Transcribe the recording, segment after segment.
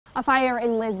A fire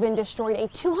in Lisbon destroyed a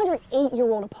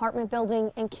 208-year-old apartment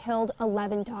building and killed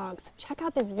 11 dogs. Check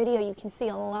out this video. You can see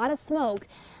a lot of smoke.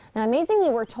 Now, amazingly,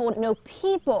 we're told no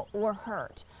people were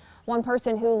hurt. One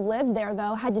person who lived there,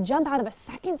 though, had to jump out of a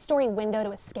second-story window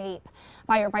to escape.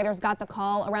 Firefighters got the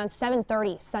call around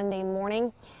 7:30 Sunday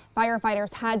morning.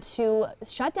 Firefighters had to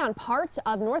shut down parts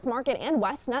of North Market and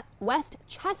West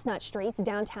Chestnut Streets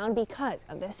downtown because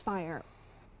of this fire.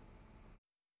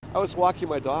 I was walking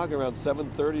my dog around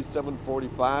 7:30,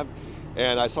 7:45,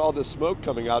 and I saw this smoke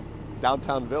coming out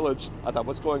downtown Village. I thought,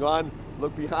 what's going on?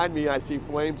 Look behind me, I see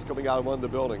flames coming out of one of the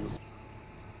buildings.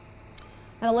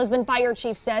 Now, the Lisbon fire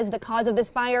chief says the cause of this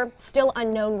fire still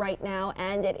unknown right now,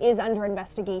 and it is under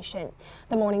investigation.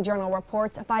 The Morning Journal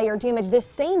reports a fire damaged this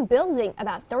same building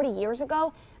about 30 years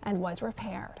ago and was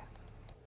repaired.